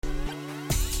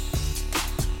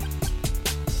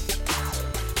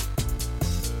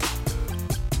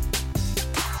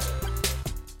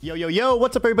Yo, yo, yo,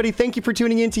 what's up, everybody? Thank you for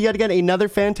tuning in to yet again another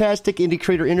fantastic indie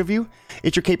creator interview.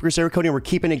 It's your Caper Sarah Cody, and we're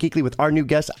keeping it geekly with our new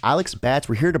guest, Alex Batts.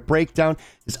 We're here to break down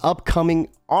this upcoming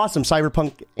awesome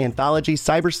Cyberpunk Anthology,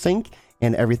 Cybersync,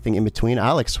 and everything in between.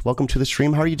 Alex, welcome to the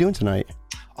stream. How are you doing tonight?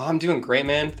 I'm doing great,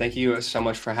 man. Thank you so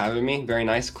much for having me. Very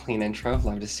nice, clean intro.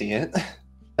 Love to see it.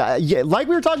 Yeah, like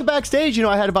we were talking backstage,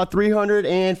 I had about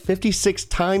 356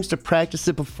 times to practice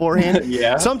it beforehand.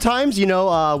 Yeah. Sometimes,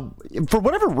 for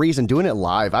whatever reason, doing it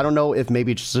live, I don't know if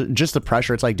maybe just the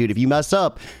pressure. It's like, dude, if you mess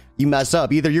up, you mess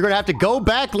up. Either you're going to have to go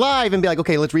back live and be like,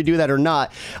 okay, let's redo that or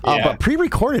not. Yeah. But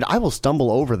pre-recorded, I will stumble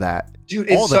over that. Dude,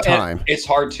 all the time. It's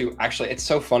hard to actually. It's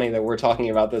so funny that we're talking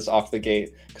about this off the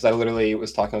gate, because I literally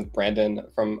was talking with Brandon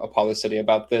from Apollo City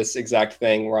about this exact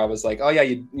thing, where I was like, oh yeah,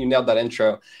 you nailed that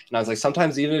intro. And I was like,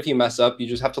 sometimes even if you mess up, you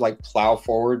just have to like plow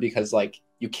forward, because like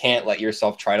you can't let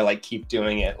yourself try to like keep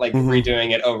doing it, like redoing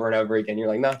it over and over again. You're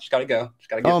like, no, just gotta go. Just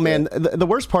gotta get man, the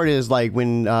worst part is like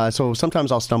when so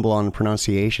sometimes I'll stumble on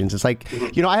pronunciations. It's like,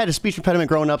 I had a speech impediment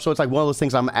growing up, so it's like one of those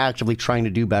things I'm actively trying to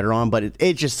do better on, but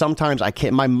it just sometimes I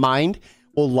can't. My mind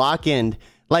will lock in.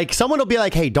 Like someone will be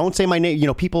like, hey, don't say my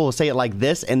name. People will say it like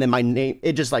this, and then my name,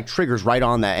 it just like triggers right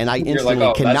on that, and I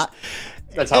instantly cannot.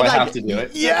 That's how I have to do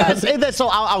it. Yes. And then, so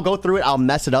I'll go through it. I'll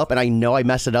mess it up, and I know I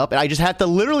mess it up, and I just have to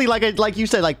literally, like you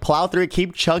said, like plow through it,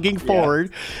 keep chugging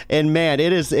forward. And man,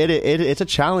 it's a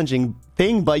challenging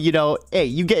thing, but hey,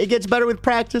 it gets better with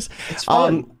practice. It's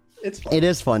fun. It's fun. It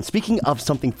is fun. Speaking of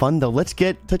something fun, though, let's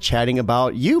get to chatting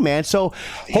about you, man. So,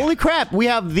 holy crap, we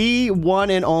have the one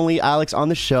and only Alex on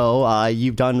the show.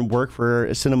 You've done work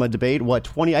for Cinema Debate. What,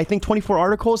 24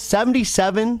 articles,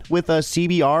 77 with a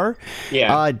CBR.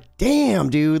 Yeah.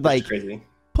 Damn, dude. That's like crazy.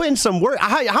 Put in some work.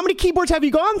 How many keyboards have you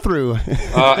gone through?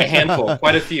 A handful,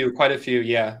 quite a few.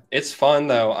 Yeah, it's fun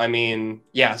though. I mean,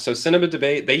 yeah. So Cinema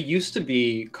Debate, they used to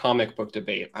be Comic Book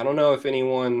Debate. I don't know if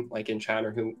anyone like in chat or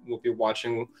who will be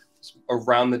watching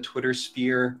around the Twitter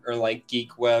sphere or like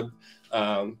geek web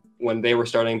when they were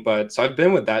starting. But so I've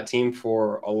been with that team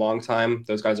for a long time.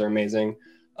 Those guys are amazing.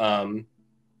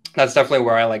 That's definitely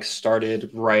where I like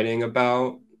started writing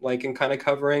about like and kind of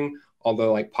covering,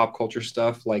 although like pop culture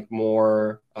stuff like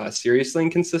more seriously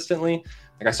and consistently.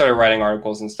 Like I started writing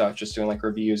articles and stuff, just doing like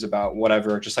reviews about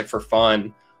whatever, just like for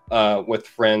fun with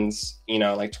friends,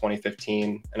 like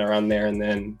 2015 and around there. And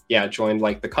then joined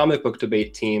like the Comic Book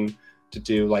Debate team to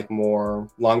do like more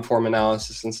long form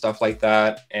analysis and stuff like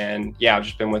that. And I've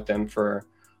just been with them for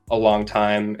a long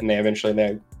time, and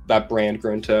that brand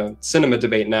grew into Cinema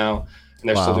Debate now, and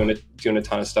they're still doing a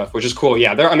ton of stuff, which is cool.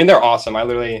 Yeah, they're awesome. I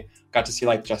literally got to see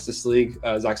like Justice League,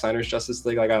 Zack Snyder's Justice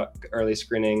League. I got early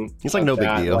screening. It's like no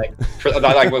big deal.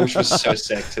 Which was so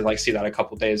sick to like see that a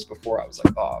couple days before. I was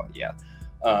like, oh yeah.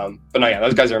 But no, yeah,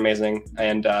 those guys are amazing,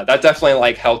 and that definitely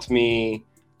like helped me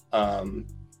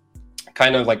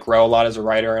kind of like grow a lot as a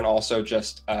writer, and also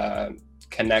just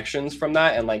connections from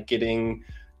that, and like getting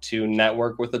to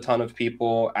network with a ton of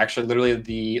people. Actually, literally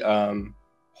the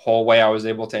whole way I was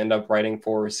able to end up writing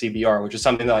for CBR, which is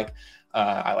something that like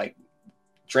I like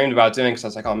dreamed about doing, because I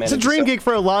was like, oh man, it's a dream gig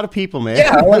for a lot of people, man.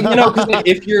 Yeah, like, cause like,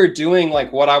 if you're doing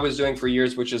like what I was doing for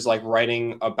years, which is like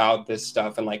writing about this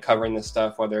stuff and like covering this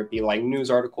stuff, whether it be like news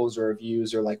articles or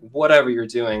reviews or like whatever you're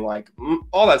doing, like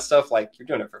all that stuff, like you're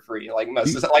doing it for free, like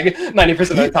most of like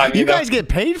 90% of the time. You guys get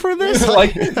paid for this?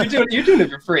 Like you're doing it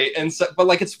for free, and so, but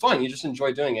like it's fun. You just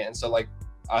enjoy doing it, and so like.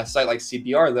 A site like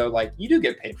CBR though, like you do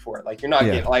get paid for it. Like you're not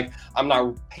getting, like I'm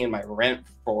not paying my rent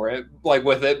for it, like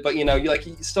with it, but you like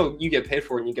you get paid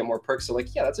for it and you get more perks. So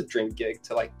like that's a dream gig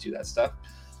to like do that stuff.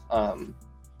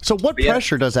 So what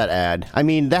pressure does that add? I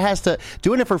mean,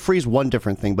 doing it for free is one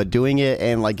different thing, but doing it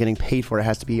and like getting paid for it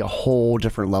has to be a whole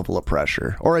different level of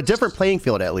pressure, or a different playing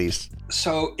field at least.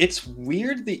 So it's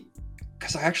weird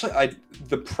because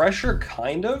the pressure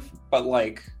kind of, but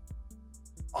like.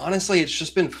 Honestly, it's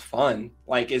just been fun.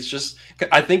 Like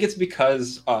I think it's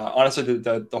because honestly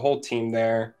the whole team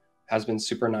there has been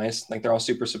super nice. Like they're all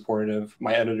super supportive.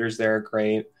 My editors there are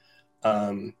great,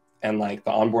 and like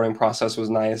the onboarding process was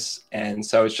nice. And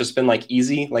so it's just been like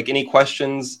easy. Like any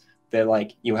questions that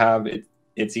like you have,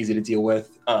 it's easy to deal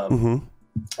with.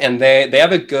 And they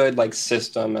have a good like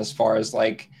system as far as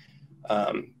like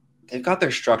they've got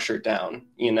their structure down,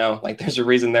 like there's a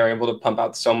reason they're able to pump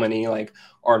out so many like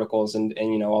articles and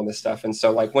all this stuff. And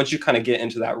so like once you kind of get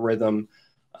into that rhythm,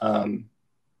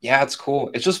 it's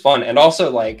cool. It's just fun. And also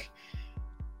like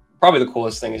probably the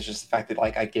coolest thing is just the fact that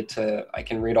like I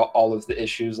can read all of the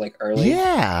issues like early.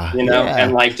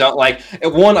 And like don't like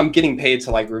I'm getting paid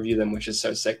to like review them, which is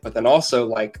so sick. But then also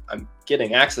like I'm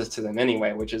getting access to them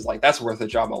anyway, which is like that's worth a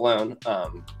job alone.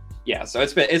 yeah, so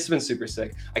it's been super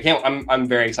sick. I'm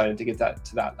very excited to get that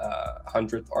to that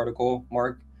 100th article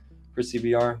mark for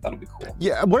CBR. That'll be cool.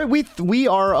 Yeah, we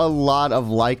are a lot of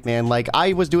like, man. Like,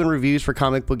 I was doing reviews for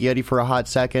Comic Book Yeti for a hot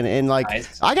second, and like,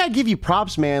 nice. I gotta give you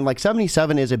props, man. Like,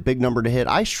 77 is a big number to hit.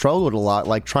 I struggled a lot,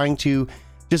 like trying to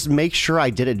just make sure I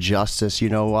did it justice,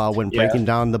 when breaking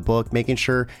down the book, making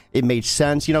sure it made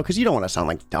sense, because you don't want to sound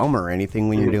like dumb or anything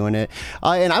when you're doing it.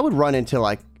 And I would run into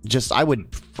I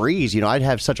would freeze, I'd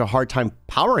have such a hard time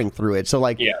powering through it.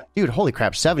 So dude, holy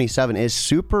crap, 77 is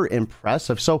super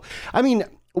impressive. So, I mean,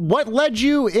 what led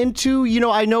you into,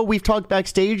 I know we've talked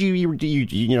backstage,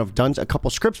 you've done a couple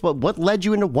scripts, but what led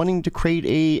you into wanting to create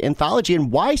a anthology,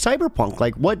 and why Cyberpunk?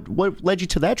 Like, what led you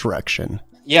to that direction?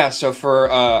 Yeah, so for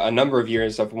a number of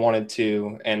years, I've wanted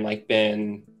to, and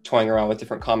been toying around with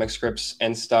different comic scripts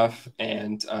and stuff.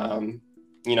 And,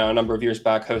 a number of years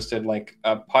back, hosted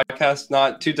a podcast,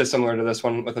 not too dissimilar to this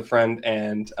one, with a friend,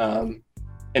 and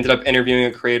ended up interviewing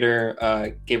a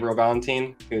creator, Gabriel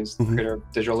Valentine, who's the creator of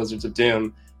Digital Lizards of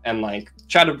Doom, and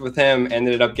chatted with him,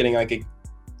 ended up getting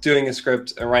doing a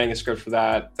script and writing a script for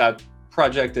that. That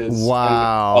project is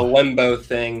a limbo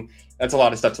thing. That's a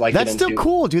lot of stuff to That's get into. Still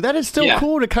cool, dude. That is still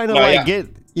cool to kind of get,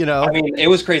 I mean, it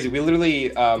was crazy. We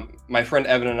literally, my friend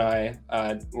Evan and I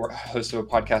were hosts of a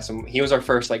podcast, and he was our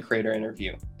first creator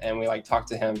interview. And we talked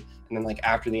to him, and then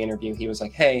after the interview, he was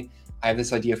like, "Hey, I have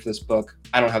this idea for this book.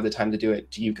 I don't have the time to do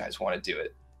it. Do you guys want to do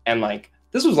it?" And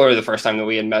this was literally the first time that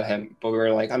we had met him, but we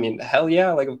were like, I mean, hell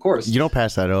yeah, of course. You don't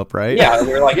pass that up, right? Yeah, and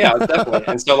we were like, yeah, definitely.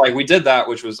 And so we did that,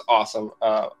 which was awesome.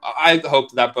 I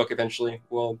hope that book eventually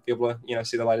will be able to,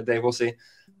 see the light of day. We'll see.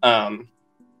 But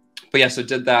yeah, so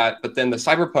did that. But then the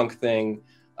Cyberpunk thing.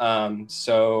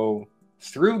 So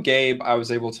through Gabe, I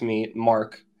was able to meet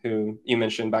Mark, who you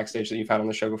mentioned backstage that you've had on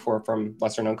the show before from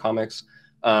Lesser Known Comics.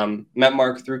 Met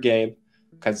Mark through Gabe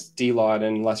because D-Lod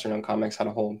and Lesser Known Comics had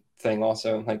a whole thing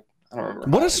also. I don't remember.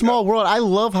 What a small world. I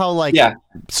love how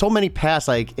so many paths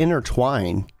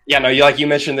intertwine. Yeah, no, you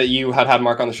mentioned that you had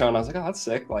Mark on the show, and I was like, oh, that's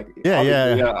sick. Yeah,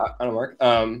 I know Mark.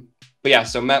 But yeah,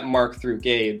 so met Mark through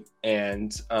Gabe,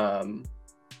 and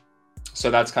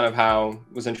so that's kind of how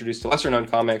I was introduced to Lesser Known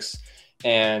Comics.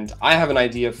 And I have an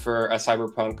idea for a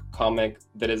Cyberpunk comic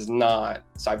that is not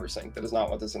Cybersync, that is not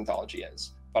what this anthology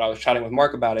is. But I was chatting with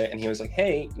Mark about it, and he was like,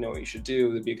 hey, what you should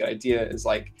do, would be a good idea, is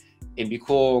it'd be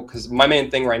cool, because my main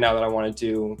thing right now that I want to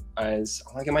do is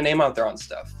I want to get my name out there on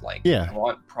stuff. I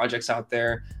want projects out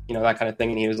there, that kind of thing.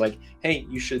 And he was like, hey,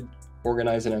 you should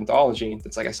organize an anthology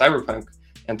that's a Cyberpunk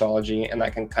anthology, and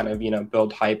that can kind of,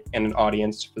 build hype and an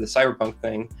audience for the Cyberpunk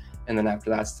thing. And then after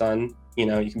that's done, you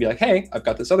can be like, hey, I've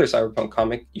got this other Cyberpunk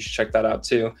comic, you should check that out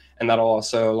too. And that'll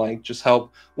also just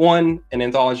help. One, an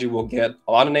anthology will get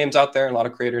a lot of names out there, a lot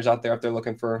of creators out there if they're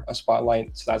looking for a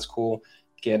spotlight. So that's cool.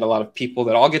 Get a lot of people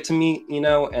that I'll get to meet,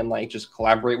 and just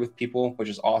collaborate with people, which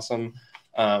is awesome.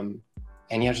 And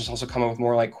yeah, just also come up with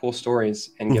more cool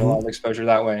stories and get a lot of exposure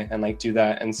that way, and do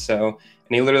that. And so,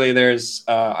 and he literally, there's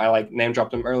I name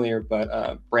dropped him earlier,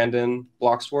 but Brandon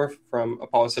Blocksdorf from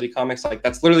Apollo City Comics,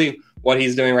 that's literally what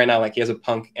he's doing right now. He has a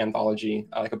punk anthology,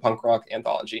 a punk rock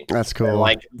anthology. That's cool.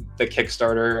 And, the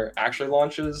Kickstarter actually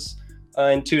launches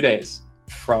in 2 days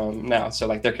from now. So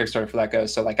their Kickstarter for that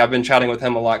goes. So I've been chatting with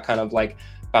him a lot, kind of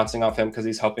bouncing off him, because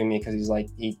he's helping me, because he's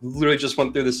he literally just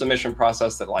went through the submission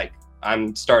process that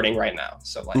I'm starting right now.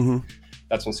 So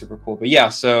that's been super cool. But yeah,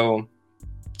 so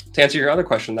to answer your other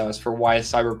question though, is for why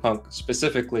Cyberpunk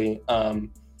specifically,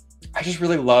 I just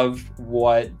really love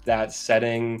what that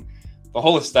setting, the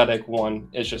whole aesthetic one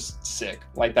is just sick.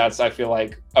 That's, I feel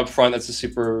up front, that's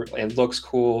it looks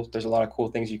cool. There's a lot of cool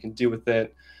things you can do with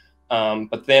it.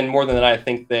 But then more than that, I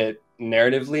think that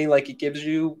narratively, it gives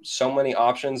you so many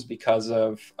options, because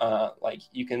of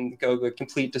you can go the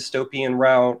complete dystopian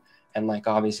route, and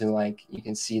obviously you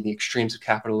can see the extremes of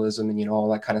capitalism and all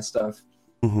that kind of stuff.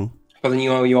 But then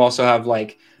you also have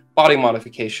body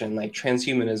modification,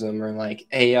 transhumanism, or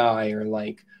AI, or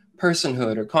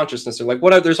personhood, or consciousness, or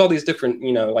whatever. There's all these different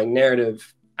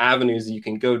narrative avenues that you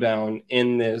can go down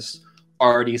in this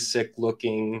already sick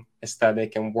looking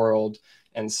aesthetic and world.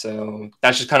 And so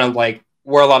that's just kind of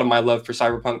where a lot of my love for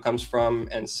Cyberpunk comes from.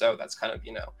 And so that's kind of,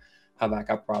 how that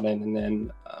got brought in. And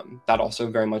then that also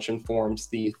very much informs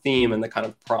the theme and the kind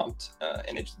of prompt.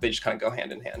 And they just kind of go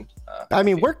hand in hand. I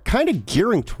mean, we're kind of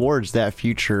gearing towards that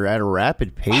future at a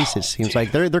rapid pace. It seems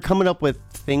like they're coming up with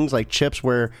things like chips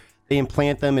where they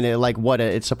implant them, and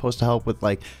it's supposed to help with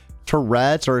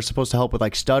Tourette's, or it's supposed to help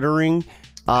with stuttering.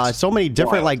 So many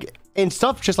different and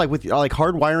stuff, just with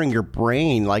hardwiring your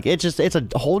brain. It's a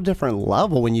whole different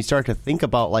level when you start to think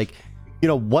about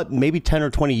what maybe 10 or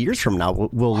 20 years from now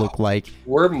will look like.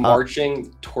 We're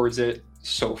marching towards it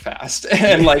so fast.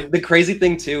 And like the crazy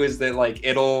thing too is that like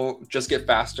it'll just get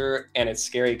faster, and it's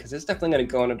scary because it's definitely going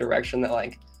to go in a direction that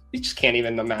like you just can't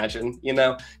even imagine,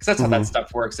 because that's how that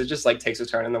stuff works. It just like takes a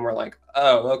turn, and then we're like,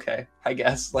 oh, okay, I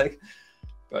guess. Like,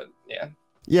 but yeah.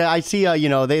 Yeah, I see.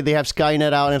 They have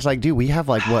Skynet out, and it's like, dude, we have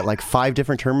like 5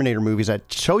 different Terminator movies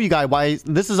that show you guys why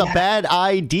this is a bad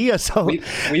idea. So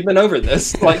we've been over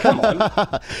this. Like, come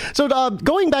on. So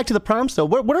going back to the prompts, though,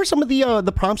 what are some of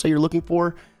the prompts that you're looking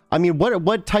for? I mean,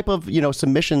 what type of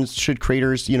submissions should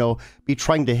creators be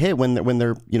trying to hit when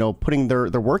they're putting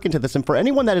their work into this? And for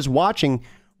anyone that is watching,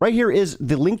 right here is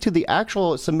the link to the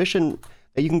actual submission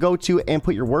that you can go to and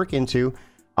put your work into.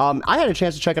 I had a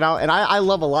chance to check it out, and I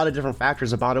love a lot of different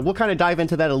factors about it. We'll kind of dive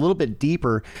into that a little bit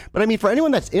deeper. But I mean, for anyone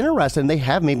that's interested and they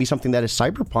have maybe something that is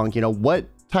cyberpunk, what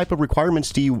type of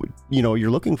requirements do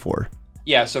you're looking for?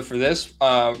 Yeah, so for this,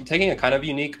 taking a kind of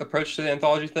unique approach to the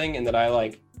anthology thing, in that I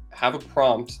like have a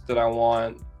prompt that I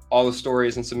want all the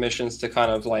stories and submissions to kind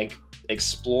of like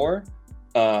explore.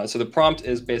 So the prompt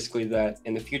is basically that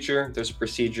in the future, there's a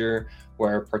procedure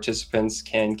where participants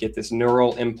can get this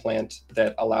neural implant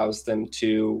that allows them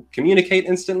to communicate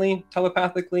instantly,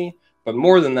 telepathically. But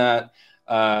more than that,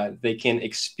 they can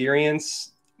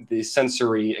experience the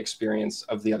sensory experience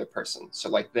of the other person. So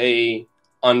like they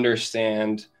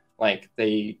understand, like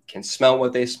they can smell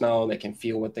what they smell, they can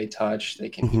feel what they touch, they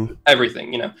can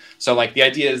everything, So like the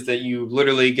idea is that you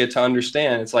literally get to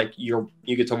understand. It's like you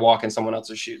get to walk in someone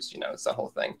else's shoes, it's the whole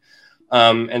thing.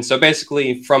 And so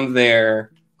basically from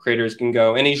there, creators can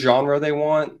go any genre they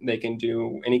want. They can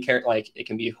do any character, like it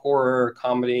can be horror,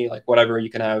 comedy, like whatever. You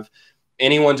can have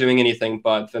anyone doing anything,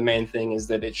 but the main thing is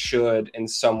that it should in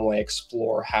some way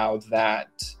explore how that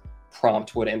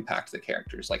prompt would impact the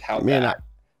characters, like how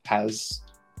has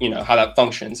how that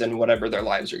functions and whatever their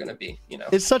lives are going to be.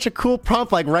 It's such a cool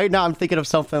prompt. Like right now I'm thinking of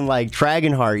something like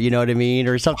Dragonheart, you know what I mean,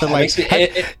 or something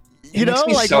It makes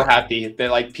me so happy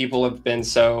that like people have been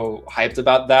so hyped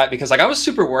about that, because like I was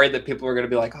super worried that people were going to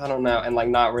be like, I don't know, and like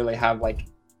not really have like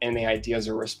any ideas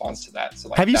or response to that. So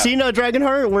like, have you seen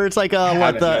Dragonheart, where it's like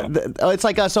it's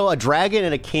like so a dragon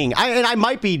and a king? I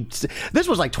might be, this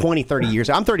was like 20-30 years.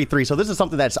 I'm 33, so this is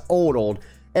something that's old.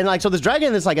 And like, so this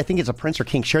dragon is like, I think it's a prince or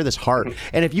king, share this heart.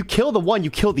 And if you kill the one, you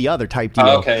kill the other type deal.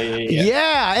 Okay.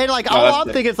 Yeah. And like, all I'm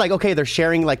thinking is like, okay, they're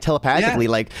sharing like telepathically,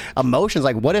 like emotions.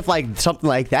 Like what if like something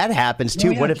like that happens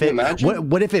too? What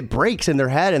if it breaks in their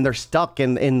head and they're stuck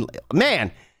in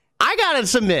man, I gotta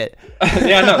submit.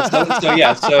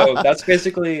 So that's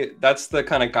basically, that's the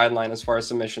kind of guideline as far as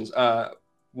submissions.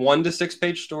 1 to 6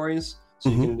 page stories. So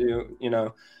you can do,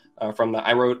 from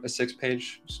I wrote a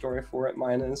 6-page story for it.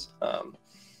 Mine is,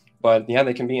 but yeah,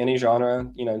 they can be any genre,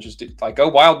 just like go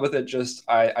wild with it.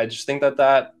 I just think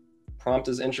that prompt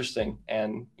is interesting,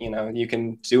 and, you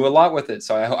can do a lot with it.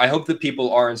 So I hope that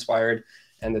people are inspired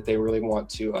and that they really want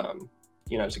to,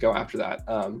 to go after that.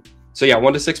 So yeah,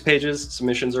 1 to 6 pages.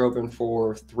 Submissions are open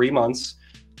for 3 months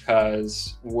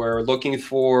because we're looking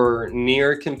for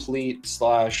near complete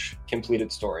 /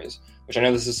 completed stories, which I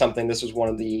know this was one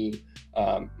of the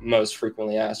most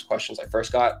frequently asked questions I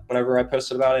first got whenever I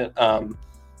posted about it.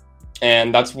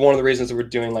 And that's one of the reasons that we're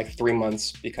doing like 3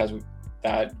 months, because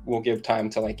that will give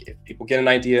time to, like, if people get an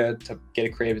idea, to get a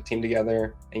creative team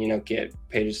together and, get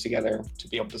pages together to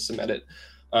be able to submit it.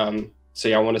 So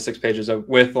yeah, 1 to 6 pages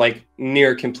with like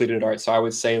near completed art. So I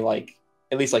would say like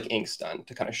at least like ink's done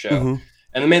to kind of show.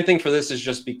 And the main thing for this is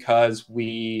just because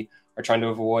we are trying to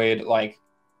avoid like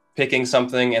picking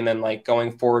something and then like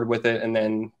going forward with it, and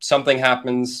then something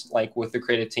happens like with the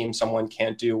creative team, someone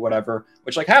can't do whatever,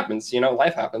 which like happens,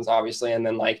 life happens obviously, and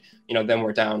then like then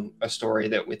we're down a story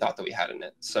that we thought that we had in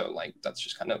it. So like that's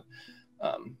just kind of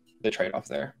the trade-off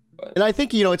there. But, and I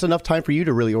think it's enough time for you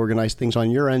to really organize things on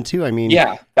your end too. I mean,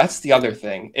 yeah, that's the other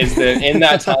thing, is that in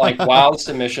that time, like while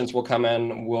submissions will come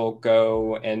in, we'll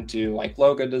go and do like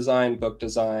logo design, book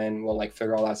design. We'll like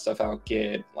figure all that stuff out,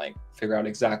 figure out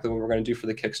exactly what we're going to do for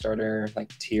the Kickstarter,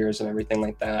 like tiers and everything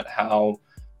like that. How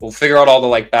we'll figure out all the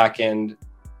like back end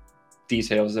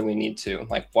details that we need to,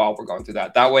 like while we're going through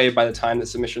that. That way, by the time the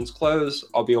submissions close,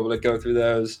 I'll be able to go through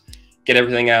those, get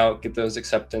everything out, get those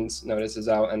acceptance notices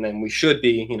out, and then we should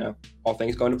be, all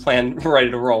things going to plan, ready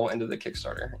to roll into the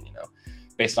Kickstarter. And,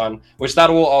 based on which, that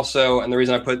will also, and the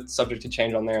reason I put subject to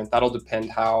change on there, that'll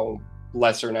depend how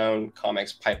lesser known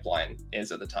comics pipeline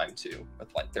is at the time too,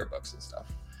 with like their books and stuff.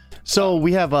 So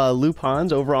we have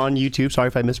Lupons over on YouTube. Sorry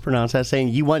if I mispronounced that. Saying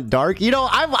you went dark. You know,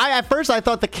 I at first I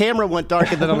thought the camera went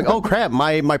dark, and then I'm like, oh crap,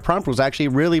 my prompt was actually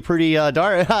really pretty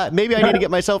dark. Maybe I need to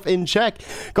get myself in check.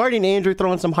 Guardian Andrew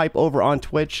throwing some hype over on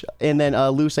Twitch, and then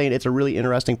Lou saying it's a really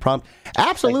interesting prompt.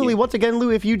 Absolutely. Once again,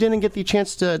 Lou, if you didn't get the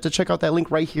chance to check out that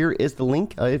link, right here is the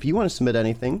link. If you want to submit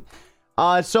anything.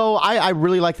 So I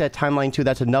really like that timeline too.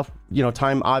 That's enough,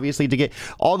 time obviously to get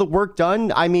all the work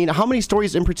done. I mean, how many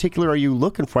stories in particular are you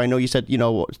looking for? I know you said,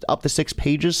 up to 6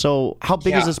 pages. So how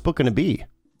big is this book going to be?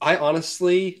 I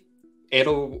honestly,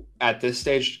 it'll at this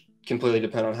stage completely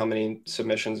depend on how many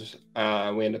submissions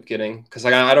we end up getting. Cause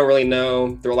I don't really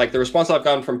know. They're like the response I've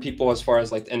gotten from people as far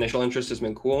as like the initial interest has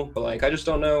been cool, but like, I just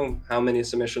don't know how many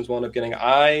submissions we'll end up getting.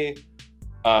 I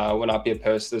would not be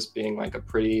opposed to this being like a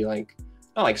pretty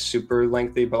not like super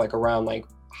lengthy, but like around like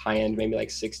high end, maybe like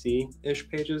 60-ish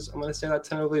pages. I'm gonna say that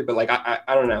tentatively, but like I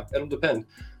don't know. It'll depend.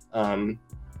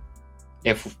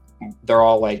 If they're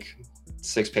all like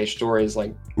 6-page stories,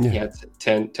 like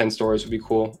 10 stories would be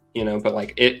cool, But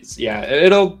like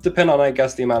it'll depend on I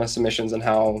guess the amount of submissions and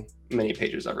how many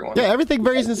pages everyone. Yeah, everything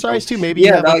varies in size too. Maybe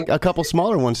you have like a couple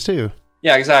smaller ones too.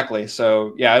 Yeah, exactly.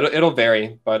 So yeah, it'll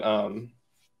vary, but I'm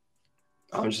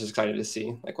just excited to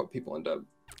see like what people end up.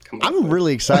 I'm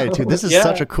really excited too. This is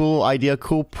such a cool idea,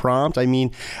 cool prompt. I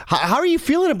mean, how are you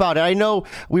feeling about it? I know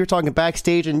we were talking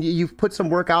backstage and you've put some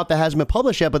work out that hasn't been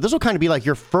published yet, but this will kind of be like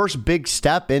your first big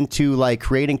step into like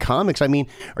creating comics. I mean,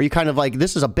 are you kind of like,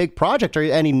 this is a big project? Are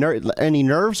you any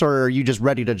nerves, or are you just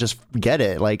ready to just get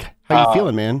it? Like, how are you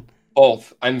feeling, man?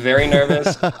 Both. I'm very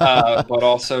nervous, but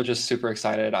also just super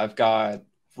excited. I've got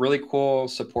really cool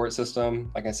support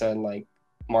system. Like I said, like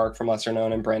Mark from Lesser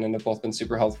Known and Brandon have both been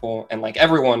super helpful, and like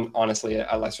everyone honestly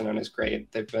at Lesser Known is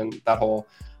great. They've been, that whole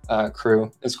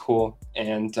crew is cool,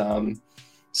 and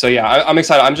so yeah, I'm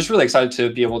excited. I'm just really excited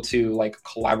to be able to like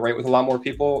collaborate with a lot more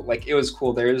people. Like it was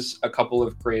cool. There's a couple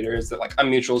of creators that like I'm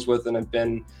mutuals with and have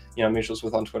been mutuals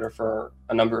with on Twitter for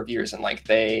a number of years, and like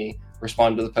they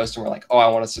responded to the post and were like, oh, I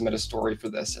want to submit a story for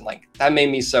this, and like that made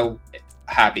me so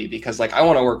happy because like I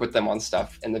want to work with them on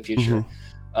stuff in the future.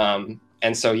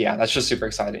 And so, yeah, that's just super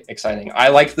exciting. I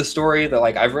like the story that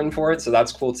like I've written for it, so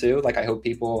that's cool too. Like I hope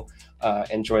people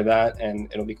enjoy that, and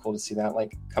it'll be cool to see that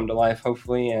like come to life,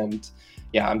 hopefully. And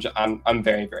yeah, I'm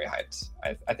very, very hyped.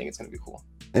 I think it's gonna be cool.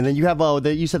 And then you have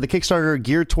you said the Kickstarter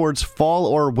geared towards fall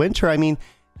or winter. I mean,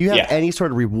 do you have any sort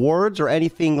of rewards or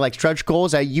anything like stretch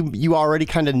goals that you already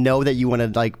kind of know that you want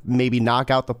to like maybe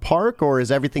knock out the park, or is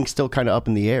everything still kind of up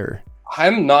in the air?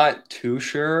 I'm not too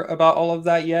sure about all of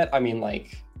that yet. I mean,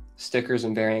 like stickers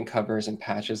and variant covers and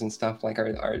patches and stuff like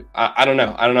are I don't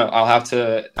know. I'll have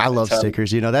to. I love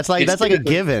stickers. That's like a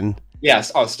given.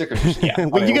 Yes. Oh, stickers. Yeah.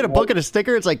 When you get a book and a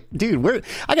sticker, it's like, dude,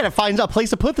 I gotta find a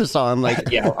place to put this on. Like,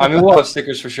 yeah. I mean, we'll have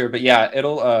stickers for sure, but yeah,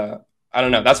 it'll. I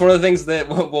don't know. That's one of the things that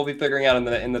we'll be figuring out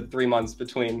in the 3 months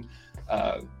between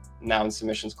now and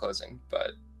submissions closing.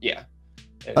 But yeah.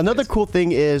 Another cool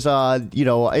thing is,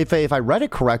 if I read it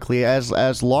correctly,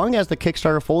 as long as the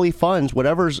Kickstarter fully funds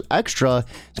whatever's extra,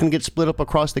 it's going to get split up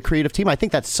across the creative team. I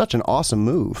think that's such an awesome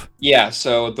move. Yeah.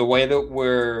 So the way that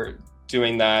we're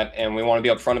doing that, and we want to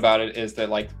be upfront about it, is that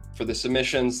like for the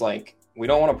submissions, like we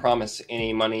don't want to promise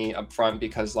any money up front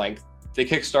because like the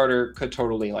Kickstarter could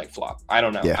totally like flop. I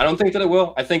don't know. Yeah. I don't think that it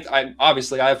will. I think I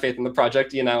have faith in the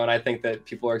project, and I think that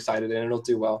people are excited and it'll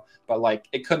do well, but like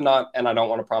it could not, and I don't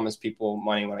want to promise people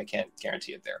money when I can't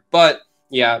guarantee it there. But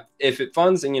yeah, if it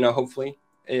funds, and hopefully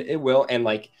it will. And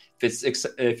like if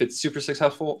it's super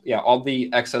successful, yeah, all the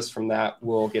excess from that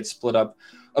will get split up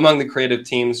among the creative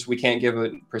teams. We can't give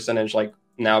a percentage like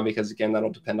now because again, that'll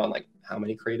depend on like how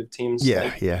many creative teams.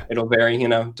 It'll vary,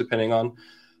 depending on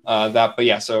that. But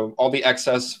yeah, so all the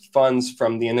excess funds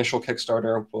from the initial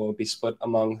Kickstarter will be split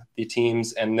among the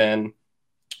teams, and then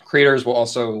creators will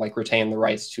also like retain the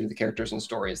rights to the characters and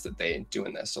stories that they do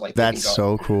in this. So like that's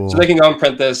so cool. So they can go and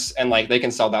print this, and like they can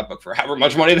sell that book for however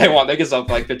much money they want. They can sell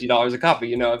for like $50 a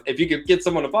copy. If you could get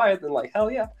someone to buy it, then like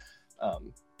hell yeah.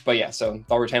 But yeah, so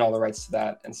they'll retain all the rights to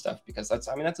that and stuff because that's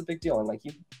a big deal. And like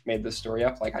you made this story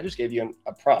up, like I just gave you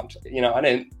a prompt. I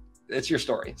didn't. It's your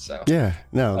story. So yeah,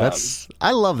 no,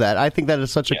 I love that. I think that is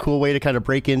such a cool way to kind of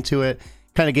break into it,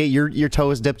 kind of get your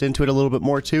toes dipped into it a little bit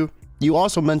more too. You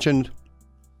also mentioned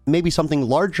maybe something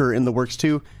larger in the works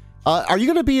too. Are you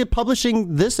going to be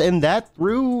publishing this and that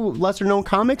through Lesser Known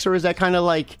Comics, or is that kind of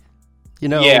like,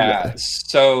 Yeah.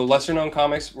 So Lesser Known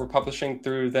Comics, we're publishing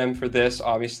through them for this,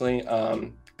 obviously,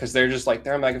 because they're just like,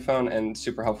 they're a megaphone and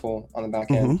super helpful on the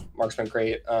back end. Mm-hmm. Mark's been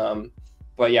great.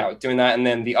 But yeah, doing that. And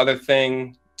then the other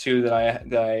thing too that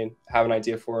I have an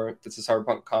idea for, that's a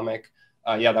Cyberpunk comic.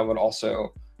 That would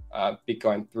also be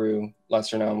going through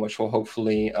lesser known, which will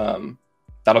hopefully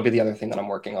that'll be the other thing that I'm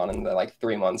working on in the like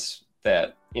 3 months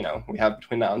that we have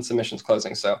between now and submissions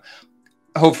closing. So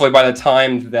hopefully by the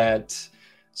time that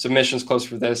submissions close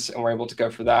for this and we're able to go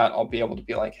for that, I'll be able to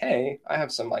be like, hey, I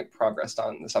have some like progress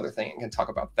on this other thing and can talk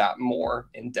about that more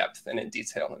in depth and in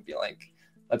detail and be like,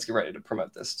 let's get ready to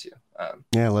promote this too.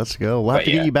 Yeah, let's go. We'll have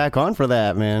to get you back on for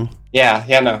that, man. Yeah,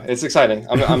 no, it's exciting.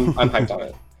 I'm hyped on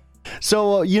it.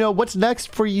 So, what's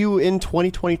next for you in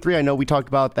 2023? I know we talked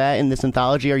about that in this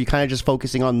anthology. Are you kind of just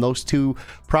focusing on those two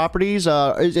properties?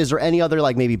 Is there any other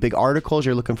like maybe big articles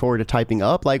you're looking forward to typing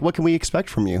up? Like, what can we expect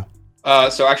from you?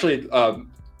 So actually,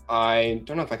 I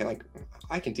don't know if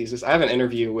I can tease this. I have an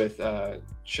interview with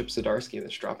Chip Zdarsky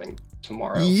that's dropping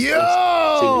tomorrow.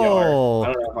 Yo!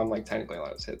 I don't know if I'm like technically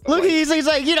allowed to say it. Look, he's like,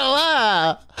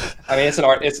 I mean, it's an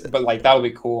art. But like that would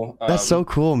be cool. That's so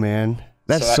cool, man.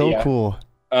 That's so cool.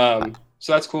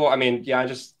 So that's cool. I mean,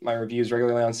 my reviews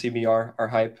regularly on CBR are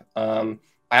hype. I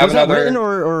have was another that written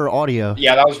or audio.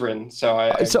 Yeah, that was written.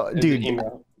 So dude,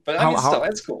 email. But I mean, still,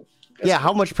 it's cool.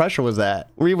 How much pressure was that?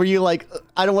 Were you like,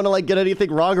 I don't want to like get anything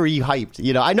wrong, or were you hyped?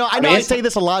 I know I say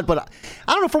this a lot, but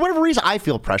I don't know, for whatever reason I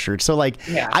feel pressured. So like,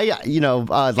 dude,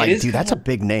 that's a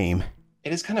big name.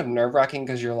 It is kind of nerve wracking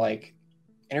because you're like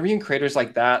interviewing creators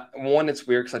like that. One, it's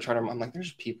weird because I'm like,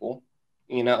 there's people,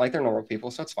 like they're normal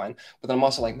people, so it's fine. But then I'm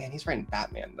also like, man, he's writing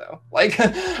Batman though. Like,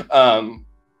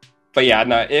 but yeah,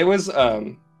 no, it was,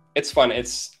 it's fun.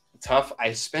 It's tough.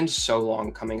 I spend so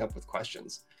long coming up with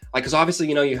questions. Like, because obviously,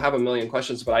 you have a million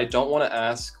questions, but I don't want to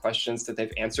ask questions that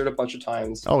they've answered a bunch of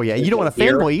times. Oh yeah, you don't want to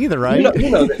fanboy either, right?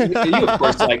 You of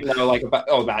course, like,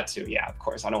 about, that too. Yeah, of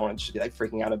course. I don't want to just be like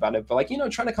freaking out about it, but like,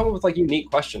 trying to come up with like unique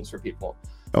questions for people.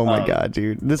 Oh my God,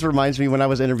 dude. This reminds me when I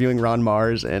was interviewing Ron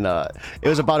Mars, and it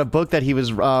was about a book that he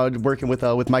was working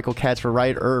with Michael Katz for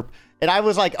Riot Earp. And I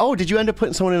was like, oh, did you end up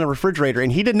putting someone in a refrigerator?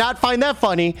 And he did not find that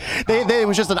funny. It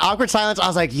was just an awkward silence. I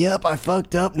was like, yep, I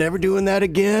fucked up. Never doing that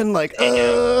again. Like, But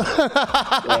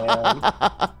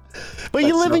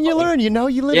you live and you learn, you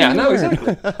live and you learn.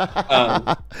 Exactly.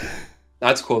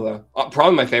 That's cool, though.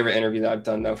 Probably my favorite interview that I've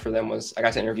done, though, for them was I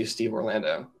got to interview Steve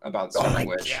Orlando about Sonic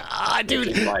Witch. God,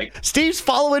 dude. Steve's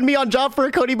following me on Job for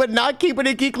a Cody, but not keeping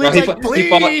it geekly. He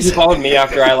followed me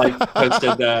after I,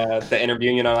 posted the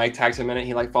interview, tagged him in it.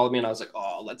 He, followed me, and I was like,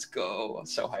 oh, let's go. I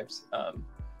was so hyped. But,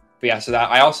 yeah, so that.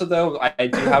 I also, though, I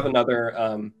do have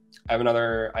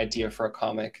another idea for a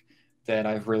comic that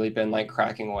I've really been,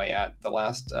 cracking away at the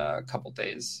last couple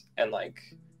days. And, I'm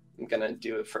going to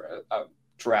do it for a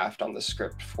draft on the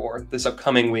script for this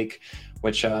upcoming week,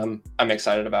 which I'm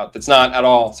excited about. That's not at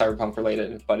all Cyberpunk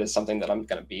related, but it's something that I'm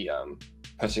going to be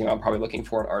posting on, probably looking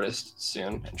for an artist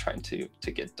soon and trying to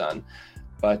get done.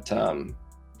 But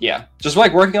just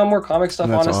working on more comic stuff.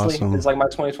 That's honestly awesome. It's my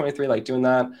 2023, doing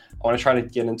that. I want to try to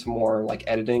get into more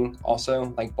editing also,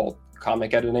 both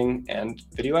comic editing and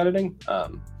video editing,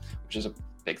 which is a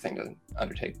big thing to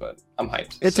undertake, but I'm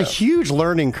hyped. It's a huge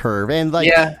learning curve, and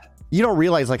you don't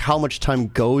realize how much time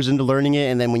goes into learning it,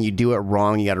 and then when you do it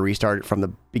wrong, you got to restart it from the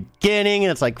beginning,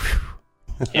 and it's like,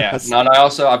 yeah. No, and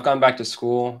I've gone back to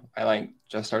school. I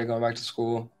just started going back to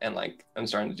school, and I'm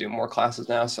starting to do more classes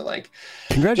now. So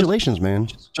congratulations, man.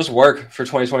 Just work for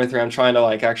 2023. I'm trying to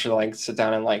actually sit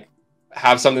down and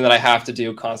have something that I have to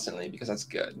do constantly because that's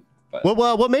good. But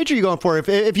well, what major are you going for? If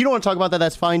you don't want to talk about that,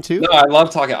 that's fine too. No, I love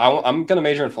talking. I'm gonna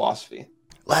major in philosophy.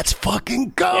 Let's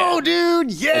fucking go,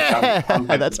 dude. Yeah.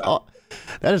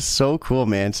 That is so cool,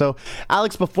 man. So,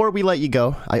 Alex, before we let you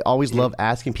go, I always love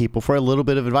asking people for a little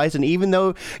bit of advice. And even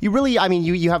though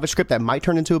you have a script that might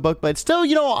turn into a book, but still,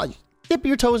 dip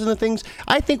your toes into things,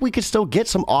 I think we could still get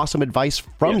some awesome advice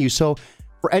from you. So,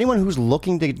 for anyone who's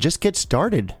looking to just get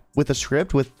started with a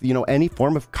script, with, any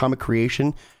form of comic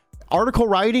creation, article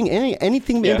writing,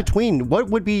 anything in between, what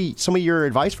would be some of your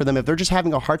advice for them if they're just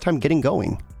having a hard time getting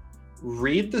going?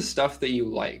 Read the stuff that you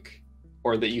like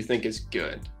or that you think is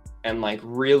good, and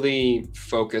really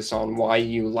focus on why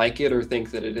you like it or think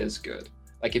that it is good.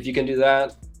 If you can do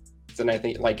that, then I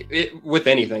think with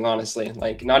anything, honestly,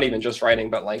 not even just writing,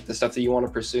 but the stuff that you want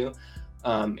to pursue,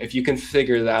 if you can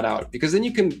figure that out, because then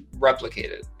you can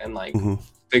replicate it and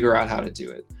figure out how to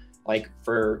do it.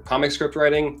 For comic script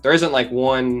writing, there isn't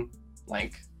one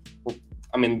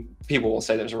people will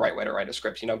say there's a right way to write a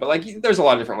script, but there's a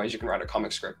lot of different ways you can write a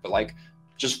comic script, but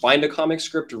just find a comic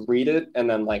script, read it, and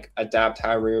then adapt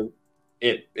however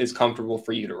it is comfortable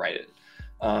for you to write it.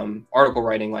 Article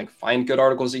writing, find good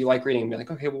articles that you like reading and be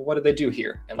okay, well, what did they do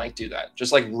here? And do that.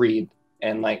 Just read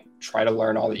and like try to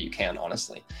learn all that you can,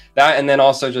 honestly. That, and then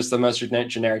also just the most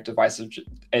generic advice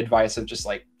of just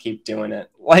like keep doing it.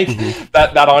 Like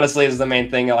that honestly is the main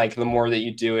thing. Like the more that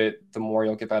you do it, the more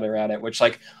you'll get better at it, which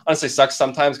like honestly sucks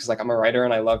sometimes because like I'm a writer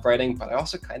and I love writing, but I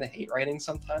also kind of hate writing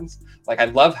sometimes. Like I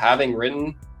love having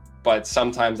written, but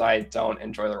sometimes I don't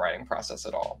enjoy the writing process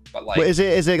at all. But like, is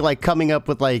it like coming up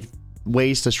with like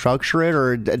ways to structure it,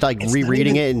 or like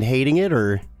rereading it and hating it,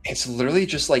 or it's literally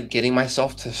just like getting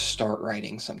myself to start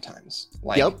writing sometimes.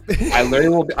 Like yep. I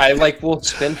will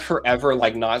spend forever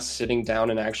like not sitting down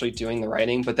and actually doing the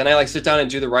writing, but then I like sit down and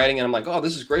do the writing and I'm like, oh,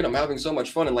 this is great, I'm having so much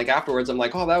fun, and like afterwards I'm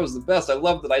like, oh, that was the best, I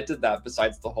love that I did that,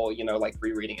 besides the whole, you know, like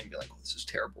rereading and be like, oh, this is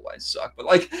terrible, I suck, but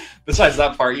like besides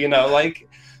that part, you know, like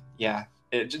yeah,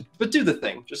 but do the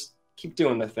thing, just keep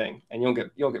doing the thing and you'll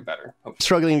get better, hopefully.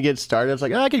 Struggling to get started, it's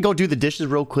like, oh, I could go do the dishes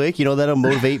real quick, you know, that'll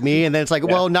motivate me, and then it's like,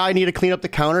 well, now I need to clean up the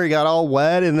counter, it got all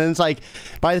wet, and then it's like,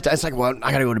 by the time it's like, well,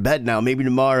 I gotta go to bed now, maybe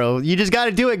tomorrow. You just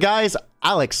gotta do it, guys.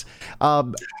 Alex,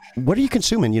 what are you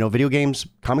consuming? You know, video games,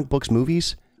 comic books,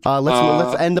 movies?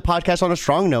 Let's end the podcast on a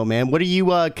strong note, man. What are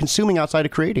you consuming outside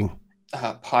of creating?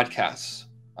 Podcasts.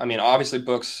 I mean, obviously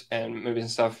books and movies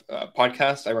and stuff.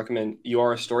 Podcasts, I recommend You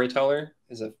Are a Storyteller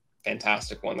is a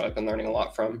fantastic one that I've been learning a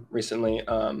lot from recently.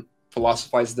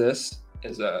 Philosophize This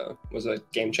was a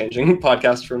game-changing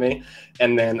podcast for me.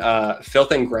 And then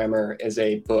Filth and Grammar is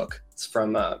a book. It's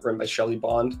from written by Shelley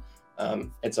Bond.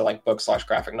 It's a like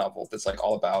book/graphic novel that's like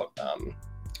all about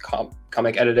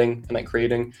comic editing and like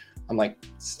creating.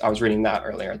 I was reading that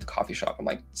earlier at the coffee shop. I'm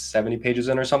like 70 pages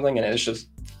in or something, and it's just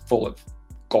full of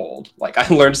gold. Like I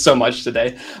learned so much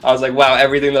today. I was like, wow,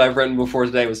 everything that I've written before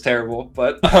today was terrible,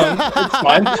 but it's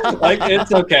fine. Like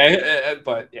it's okay.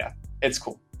 But yeah, it's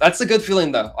cool. That's a good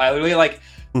feeling though. I really like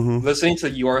listening to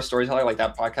You Are a Storyteller, like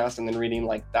that podcast, and then reading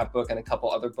like that book and a couple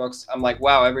other books. I'm like,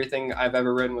 wow, everything I've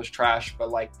ever written was trash,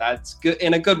 but like that's good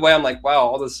in a good way. I'm like, wow,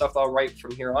 all the stuff that I'll write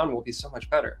from here on will be so much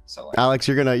better. So like, Alex,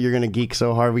 you're gonna geek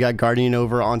so hard. We got Guardian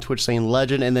over on Twitch saying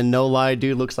legend, and then no lie,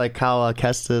 dude looks like Kyle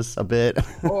Kestis a bit.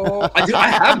 Oh, I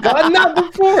have gotten that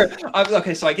before.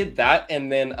 Okay, so I get that, and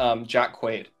then Jack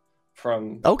Quaid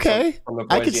from the Boys.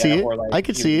 I could see it. Like, I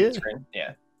could see it.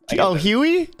 Yeah. Oh,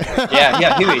 Huey?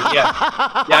 yeah, Huey. Yeah,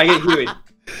 I get Huey.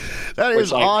 That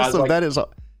is awesome. Like, that is.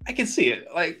 I can see it.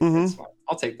 Like, it's fine.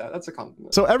 I'll take that. That's a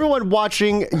compliment. So everyone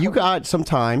watching, you got some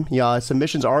time. Yeah,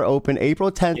 submissions are open April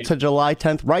 10th to July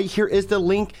 10th. Right here is the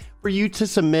link for you to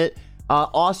submit.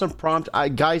 Awesome prompt.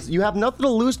 Guys, you have nothing to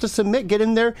lose to submit. Get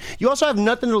in there. You also have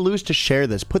nothing to lose to share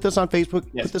this. Put this on Facebook.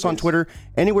 Put this on Twitter.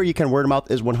 Anywhere you can. Word of mouth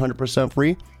is 100%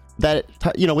 free. With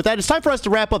that, it's time for us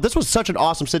to wrap up. This was such an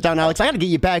awesome sit down, Alex. I got to get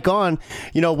you back on.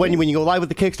 You know, when you go live with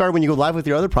the Kickstarter, when you go live with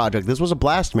your other project. This was a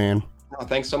blast, man. Oh,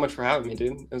 thanks so much for having me,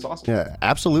 dude. It was awesome. Yeah,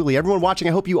 absolutely. Everyone watching,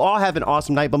 I hope you all have an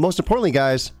awesome night. But most importantly,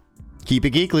 guys, keep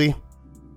it geekly.